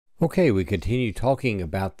Okay, we continue talking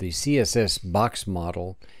about the CSS box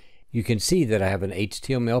model. You can see that I have an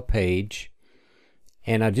HTML page,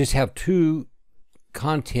 and I just have two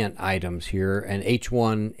content items here, an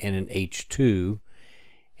H1 and an H2,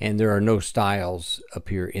 and there are no styles up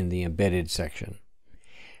here in the embedded section.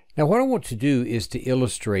 Now what I want to do is to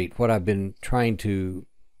illustrate what I've been trying to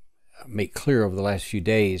make clear over the last few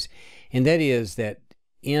days, and that is that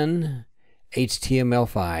in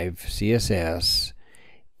HTML5 CSS,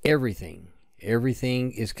 everything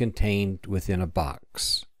is contained within a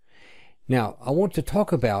box. Now I want to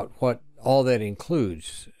talk about what all that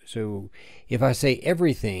includes. So if I say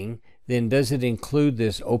everything, then does it include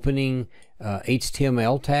this opening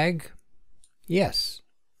HTML tag? Yes.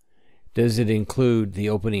 Does it include the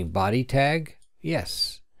opening body tag?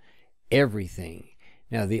 Yes. Everything.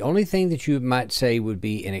 Now the only thing that you might say would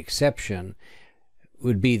be an exception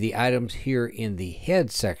would be the items here in the head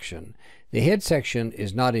section. The head section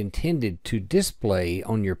is not intended to display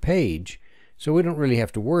on your page, so we don't really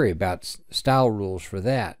have to worry about style rules for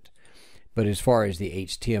that. But as far as the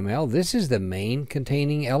HTML, this is the main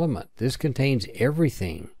containing element. This contains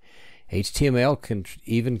everything. HTML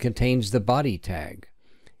even contains the body tag.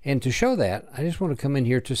 And to show that, I just want to come in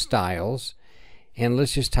here to Styles, and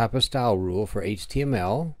let's just type a style rule for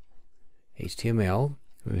HTML. HTML,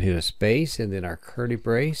 we'll hit a space and then our curly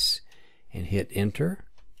brace and hit Enter.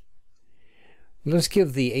 Let's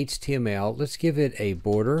give the HTML, let's give it a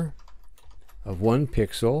border of 1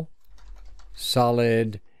 pixel,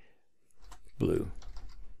 solid blue.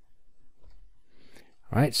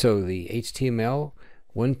 All right, so the HTML,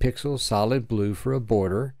 1 pixel, solid blue for a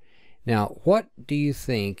border. Now, what do you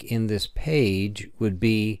think in this page would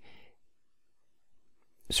be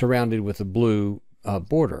surrounded with a blue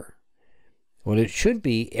border? Well, it should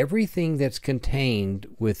be everything that's contained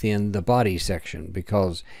within the body section,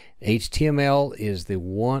 because HTML is the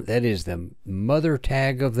one that is the mother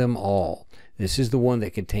tag of them all. This is the one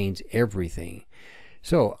that contains everything.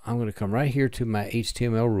 So I'm going to come right here to my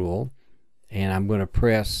HTML rule, and I'm going to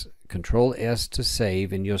press Control S to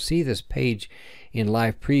save, and you'll see this page in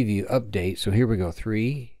live preview update. So here we go,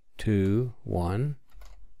 3, 2, 1.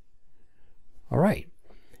 All right.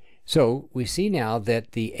 So we see now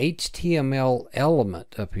that the HTML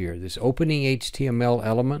element up here, this opening HTML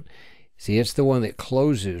element, see, it's the one that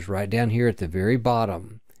closes right down here at the very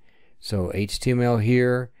bottom. So HTML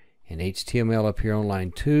here and HTML up here on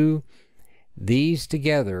line 2, these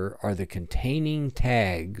together are the containing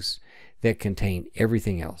tags that contain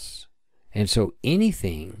everything else. And so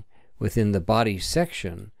anything within the body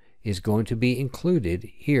section is going to be included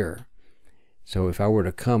here. So if I were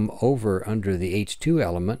to come over under the H2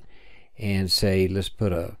 element and say, let's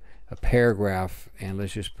put a paragraph, and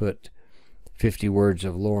let's just put 50 words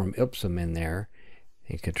of lorem ipsum in there,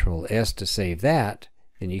 and Control S to save that,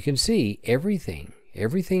 then you can see everything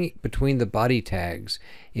between the body tags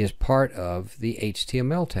is part of the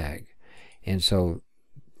HTML tag. And so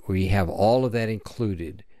we have all of that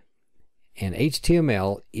included. And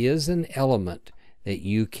HTML is an element that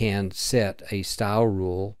you can set a style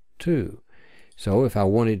rule to. So if I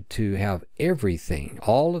wanted to have everything,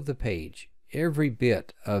 all of the page, every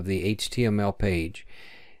bit of the HTML page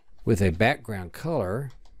with a background color,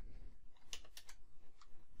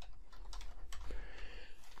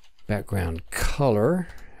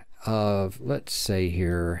 of, let's say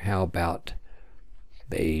here, how about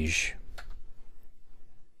beige?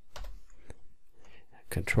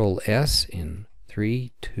 Control S in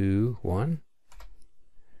 3, 2, 1.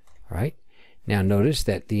 All right. Now notice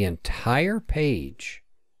that the entire page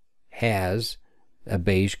has a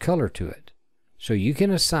beige color to it. So you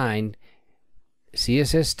can assign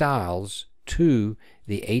CSS styles to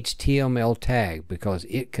the HTML tag because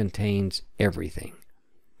it contains everything.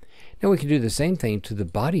 Now we can do the same thing to the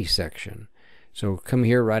body section. So come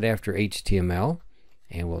here right after HTML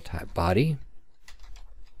and we'll type body,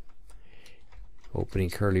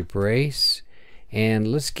 opening curly brace, and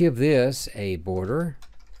let's give this a border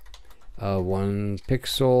of 1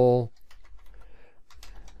 pixel.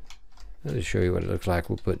 Let me show you what it looks like.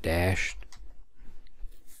 We'll put dashed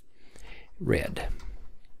red,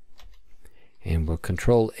 and we'll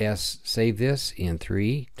Control S save this in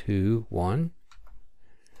 3, 2, 1.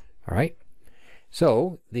 All right,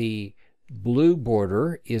 so the blue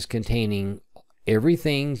border is containing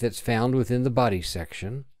everything that's found within the body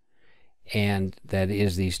section, and that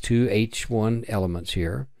is these two H1 elements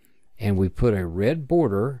here, and we put a red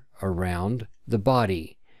border around the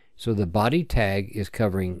body. So the body tag is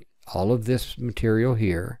covering all of this material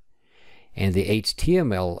here, and the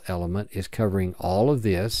HTML element is covering all of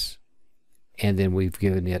this, and then we've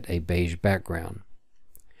given it a beige background.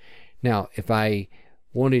 Now if I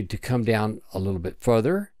wanted to come down a little bit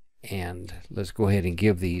further, and let's go ahead and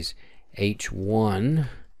give these H1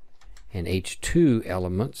 and H2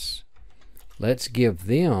 elements, let's give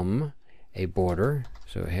them a border.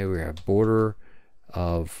 So here we have border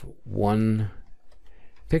of 1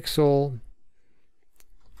 pixel,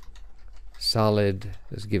 solid,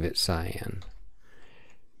 let's give it cyan.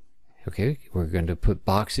 Okay, we're going to put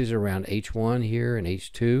boxes around H1 here and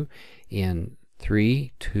H2 in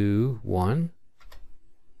 3, 2, 1.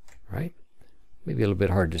 Right? Maybe a little bit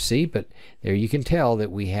hard to see, but there you can tell that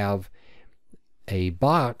we have a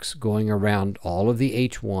box going around all of the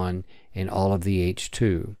H1 and all of the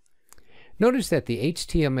H2. Notice that the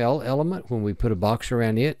HTML element, when we put a box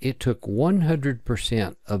around it, it took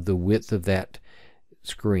 100% of the width of that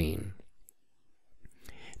screen.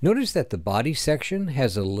 Notice that the body section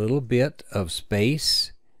has a little bit of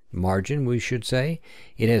space, margin we should say.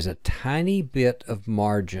 It has a tiny bit of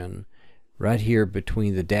margin right here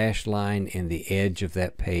between the dashed line and the edge of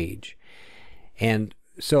that page. And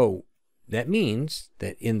so that means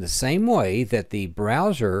that in the same way that the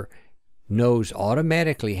browser knows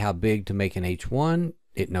automatically how big to make an H1,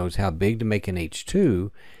 it knows how big to make an H2,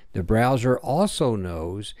 the browser also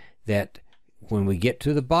knows that when we get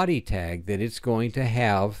to the body tag, that it's going to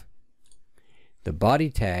have, the body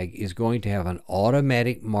tag is going to have an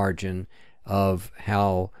automatic margin of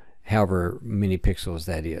however many pixels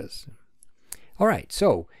that is. All right,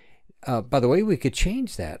 so by the way, we could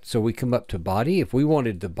change that. So we come up to body. If we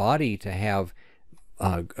wanted the body to have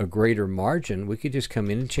a greater margin, we could just come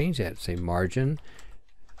in and change that. Say margin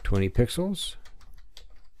 20 pixels,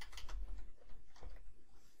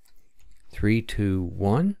 3, 2,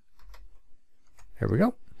 1. There we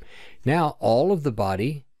go. Now all of the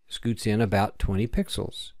body scoots in about 20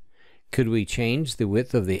 pixels. Could we change the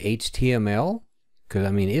width of the HTML? Because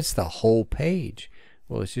I mean, it's the whole page.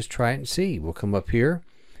 Well, let's just try it and see. We'll come up here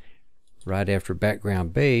right after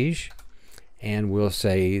background beige, and we'll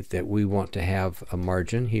say that we want to have a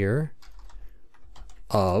margin here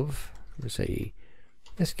of,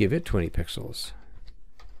 let's give it 20 pixels.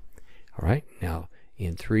 All right, now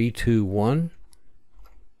in 3, 2, 1,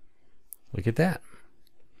 look at that.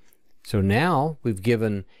 So now we've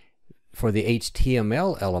given, for the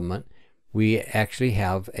HTML element, we actually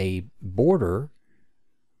have a border,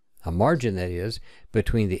 a margin that is,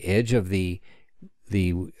 between the edge of the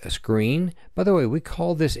screen. By the way, we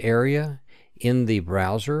call this area in the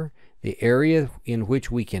browser, the area in which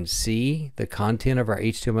we can see the content of our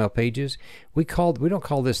HTML pages. We don't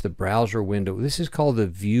call this the browser window. This is called the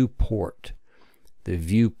viewport. The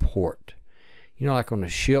viewport. You know, like on a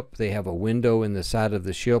ship, they have a window in the side of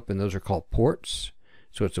the ship, and those are called ports.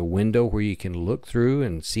 So it's a window where you can look through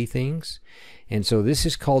and see things. And so this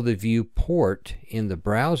is called the viewport in the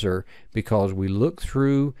browser because we look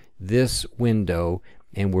through this window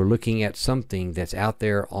and we're looking at something that's out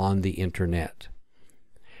there on the internet.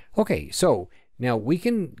 Okay, so now we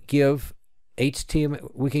can give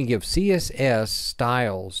HTML, we can give CSS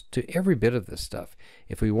styles to every bit of this stuff.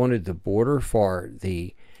 If we wanted the border for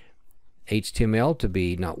the HTML to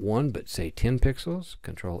be not 1 but say 10 pixels,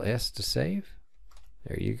 Control S to save.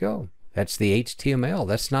 There you go. That's the HTML.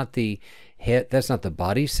 That's not the head, that's not the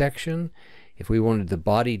body section. If we wanted the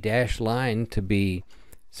body dash line to be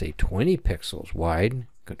say 20 pixels wide,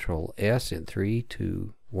 Control S in 3,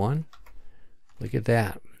 2, 1. Look at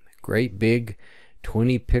that. Great big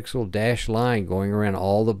 20 pixel dash line going around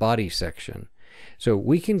all the body section. So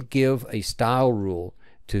we can give a style rule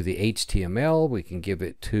to the HTML, we can give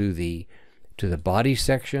it to the body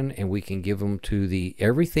section, and we can give them to the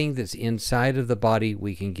everything that's inside of the body,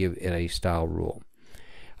 we can give it a style rule.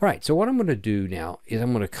 All right, so what I'm going to do now is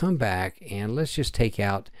I'm going to come back and let's just take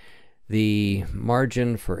out the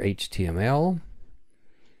margin for HTML.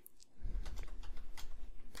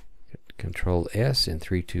 Control S in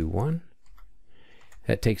 3, 2, 1.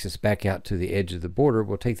 That takes us back out to the edge of the border.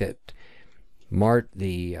 We'll take that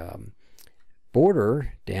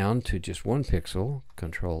border down to just 1 pixel.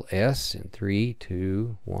 Control S in 3,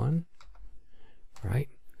 2, 1. Right.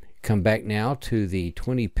 Come back now to the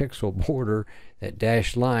 20 pixel border, that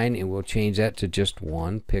dashed line, and we'll change that to just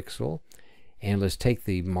 1 pixel. And let's take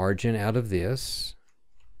the margin out of this.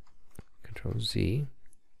 Control Z.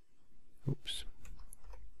 Oops.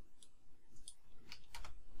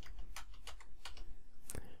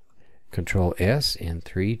 Control S in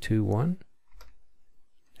 3, 2, 1.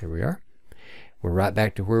 There we are. We're right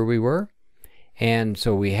back to where we were. And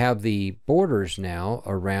so we have the borders now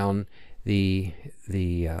around the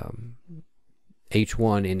H1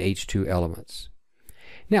 and H2 elements.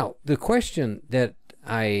 Now, the question that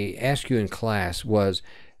I asked you in class was,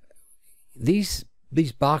 these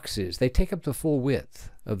these boxes, they take up the full width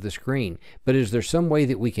of the screen. But is there some way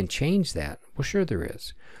that we can change that? Well, sure there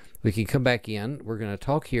is. We can come back in. We're going to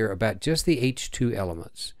talk here about just the H2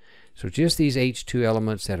 elements. So just these H2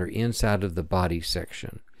 elements that are inside of the body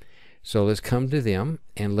section. So let's come to them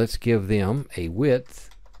and let's give them a width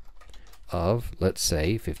of, let's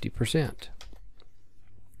say, 50%.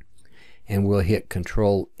 And we'll hit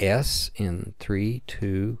Control S in 3,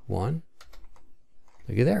 2, 1.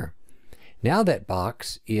 Look at there. Now that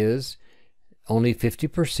box is only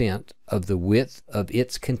 50% of the width of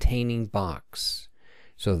its containing box.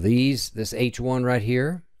 So this H1 right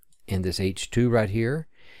here and this H2 right here,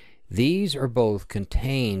 these are both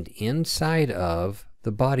contained inside of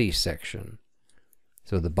the body section.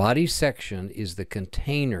 So the body section is the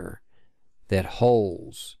container that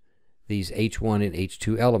holds these H1 and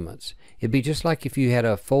H2 elements. It'd be just like if you had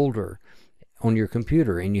a folder on your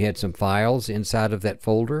computer and you had some files inside of that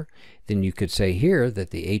folder, then you could say here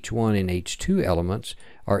that the H1 and H2 elements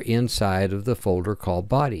are inside of the folder called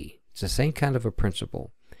body. It's the same kind of a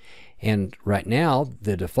principle. And right now,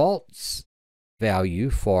 the default value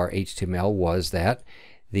for HTML was that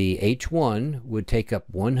the H1 would take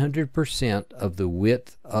up 100% of the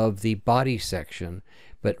width of the body section.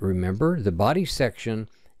 But remember, the body section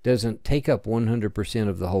doesn't take up 100%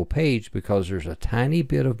 of the whole page because there's a tiny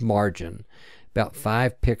bit of margin, about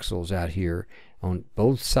 5 pixels out here on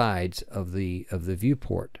both sides of the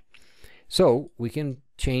viewport. So we can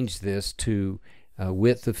change this to a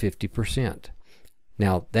width of 50%.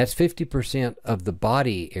 Now that's 50% of the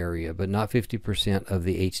body area, but not 50% of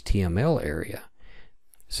the HTML area.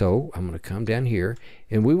 So I'm going to come down here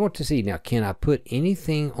and we want to see, now can I put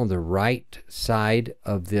anything on the right side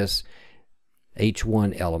of this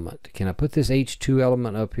H1 element? Can I put this H2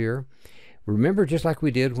 element up here? Remember, just like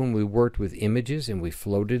we did when we worked with images and we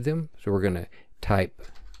floated them. So we're going to type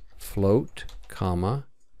float, colon,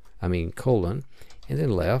 and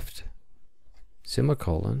then left,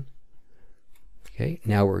 semicolon. Okay,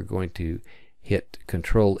 now we're going to hit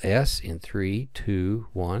Control S in 3, 2,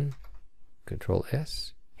 1, Control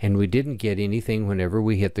S. And we didn't get anything whenever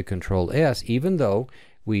we hit the Control S, even though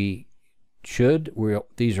these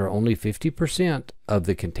are only 50% of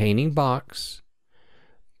the containing box,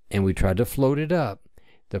 and we tried to float it up.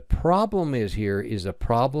 The problem is a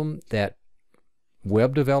problem that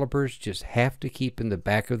web developers just have to keep in the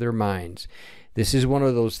back of their minds. This is one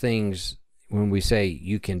of those things when we say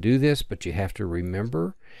you can do this, but you have to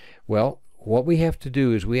remember. Well, what we have to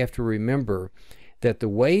do is we have to remember that the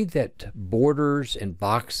way that borders and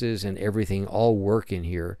boxes and everything all work in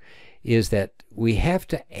here is that we have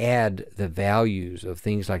to add the values of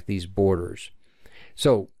things like these borders.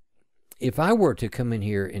 So if I were to come in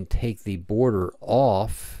here and take the border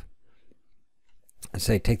off, let's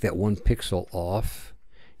say take that 1 pixel off,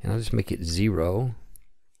 and I'll just make it 0,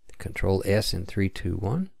 Control S in 3, 2,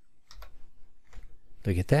 1.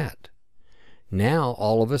 Look at that. Now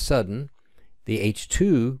all of a sudden the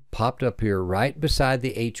H2 popped up here right beside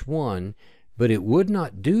the H1, but it would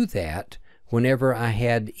not do that whenever I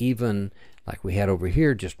had even, like we had over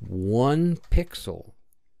here, just 1 pixel.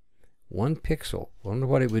 1 pixel. I wonder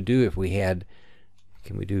what it would do if we had,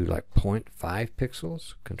 can we do like 0.5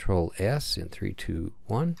 pixels? Control S in 3, 2,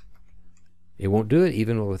 1. It won't do it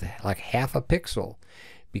even with like half a pixel,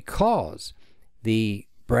 because the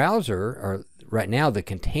browser, or right now the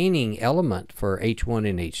containing element for H1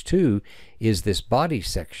 and H2 is this body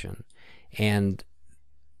section, and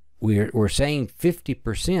we're saying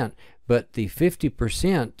 50%, but the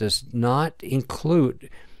 50% does not include,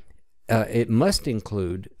 it must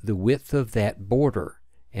include the width of that border.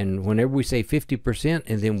 And whenever we say 50%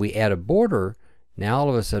 and then we add a border, now all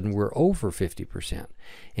of a sudden we're over 50%.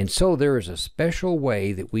 And so there is a special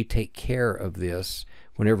way that we take care of this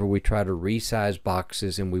whenever we try to resize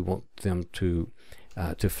boxes and we want them to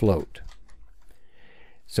float.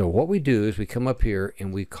 So what we do is we come up here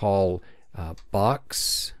and we call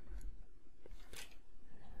box,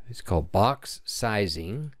 it's called box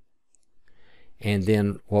sizing, and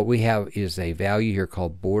then what we have is a value here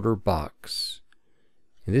called border box.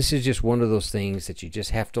 And this is just one of those things that you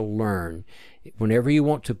just have to learn. Whenever you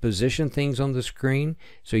want to position things on the screen,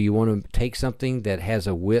 so you want to take something that has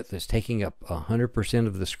a width that's taking up 100%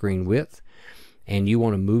 of the screen width, and you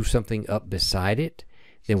want to move something up beside it,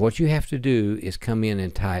 then what you have to do is come in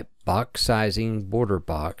and type box sizing border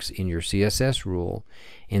box in your CSS rule,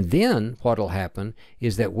 and then what will happen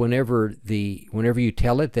is that whenever you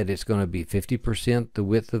tell it that it's going to be 50% the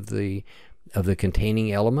width of the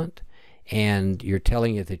containing element, and you're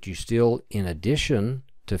telling it that you still, in addition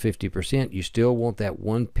to 50%, you still want that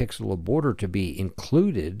 1 pixel of border to be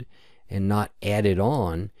included and not added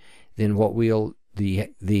on, then what we'll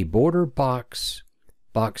the border box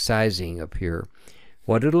sizing up here,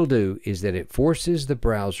 what it'll do is that it forces the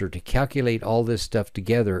browser to calculate all this stuff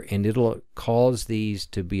together, and it'll cause these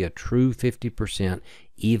to be a true 50%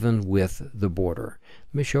 even with the border.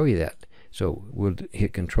 Let me show you that. So we'll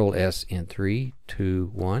hit Control S in 3,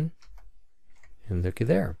 2, 1, and look at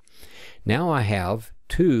there. Now I have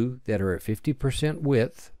two that are at 50%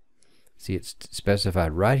 width. See, it's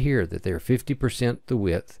specified right here that they're 50% the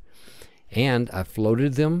width, and I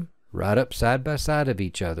floated them right up side by side of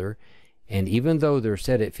each other. And even though they're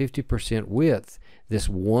set at 50% width, this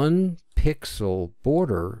 1 pixel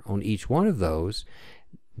border on each one of those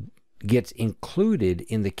gets included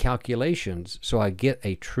in the calculations, so I get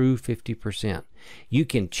a true 50%. You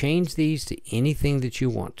can change these to anything that you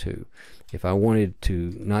want to. If I wanted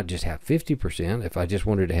to not just have 50%, if I just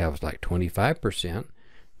wanted to have like 25%,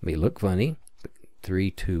 may look funny,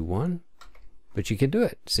 3, 2, 1, but you can do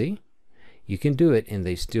it. See? You can do it, and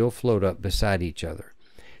they still float up beside each other.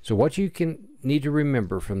 So what you need to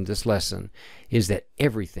remember from this lesson is that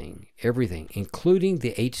everything, including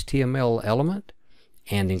the HTML element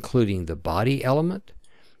and including the body element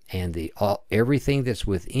and everything that's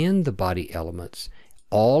within the body elements,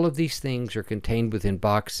 all of these things are contained within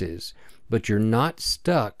boxes, but you're not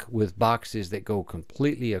stuck with boxes that go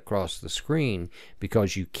completely across the screen,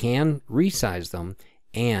 because you can resize them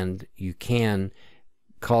and you can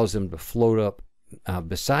cause them to float up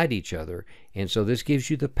beside each other. And so this gives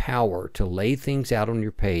you the power to lay things out on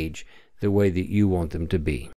your page the way that you want them to be.